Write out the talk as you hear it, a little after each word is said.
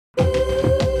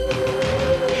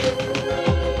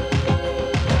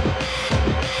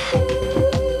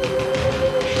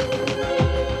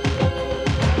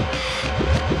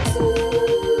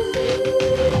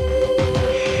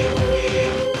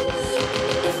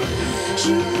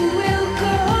You will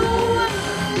go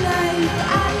like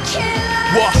a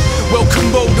killer. What?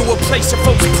 Welcome home to a place of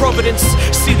false providence.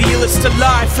 See the illest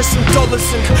alive for some dollars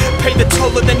and pay the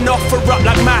toll and then offer up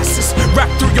like masses. Wrap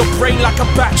through your brain like a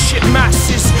batshit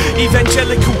masses.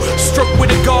 Evangelical, struck with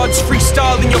the gods,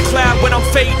 freestyling your cloud when I'm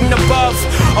fading above.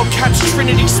 I'll catch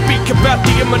Trinity, speak about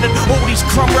the imminent. All these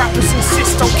crumb rappers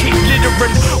insist I'll keep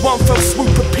littering. One fell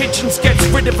swoop of pigeons gets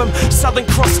rid of them. Southern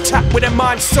Cross tap with their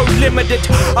minds so limited.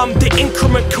 I'm the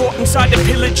increment caught inside the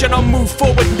pillage, and I'll move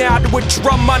forward now to a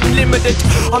drum unlimited.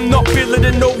 I'm not billing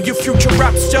to know you future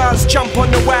rap stars. Jump on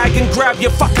the wagon, grab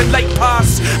your fucking late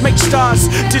pass. Make stars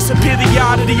disappear the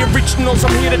art of the originals.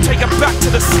 I'm here to take it back to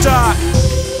the start.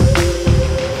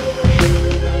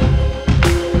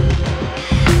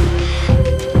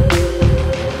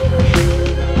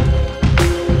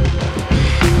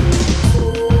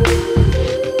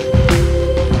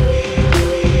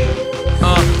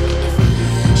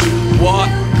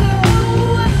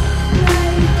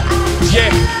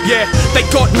 Yeah, they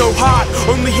got no heart,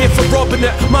 only here for robbing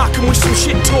it. Marking with some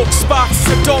shit talk, Sparts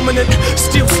are dominant.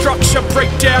 Steel structure, break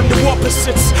down the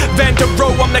opposites. Van der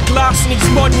Rohe, I'm the glass in his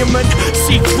monument.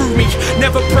 See through me,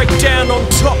 never break down on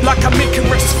top like a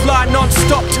Icarus. Fly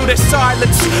non-stop till there's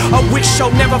silence. I wish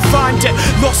I'll never find it.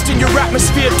 Lost in your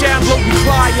atmosphere, downloading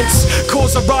clients.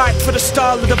 Cause a riot for the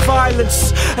style of the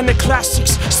violence. And the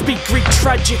classics speak Greek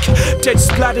tragic. Dead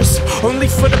splatters, only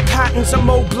for the patterns. I'm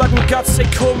old blood and guts, they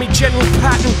call me General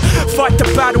Patton. Fight the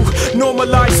battle,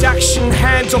 normalize action.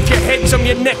 Hands off your heads, on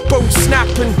your neck bones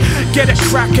snapping. Get it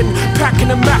cracking,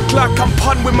 packing a Mac like I'm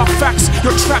pun with my facts.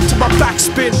 You're trapped in my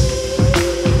backspin.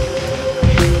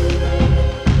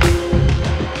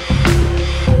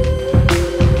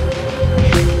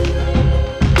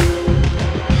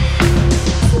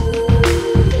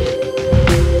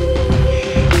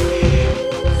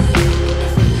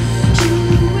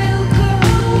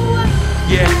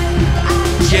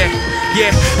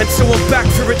 Yeah, and so I'm back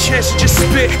for a chance to just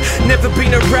spit. Never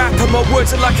been a rapper, my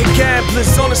words are like a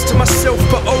gambler's. Honest to myself,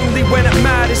 but only when it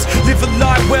matters. Live a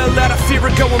lie well out of fear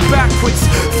of going backwards.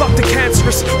 Fuck the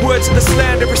cancerous words of the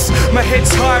slanderous. My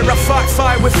head's higher, I fight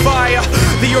fire with fire.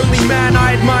 The only man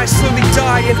I admire slowly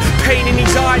dying. Pain in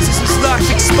his eyes as his life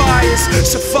expires.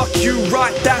 So fuck you,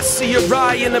 right, that's the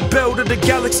Orion. The belt of the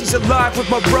galaxy's alive with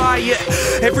my riot.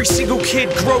 Every single kid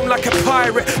grown like a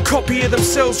pirate. Copy of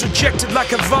themselves rejected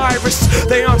like a virus.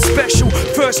 They aren't special,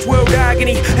 first world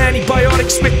agony.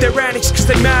 Antibiotics with their antics cause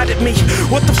they mad at me.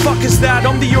 What the fuck is that?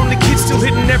 I'm the only kid still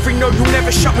hitting every note. You'll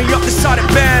never shut me up, decided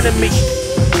banning me.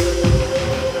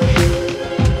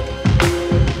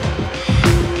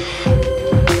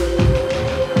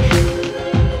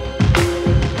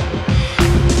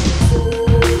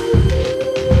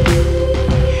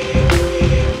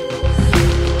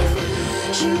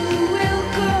 You will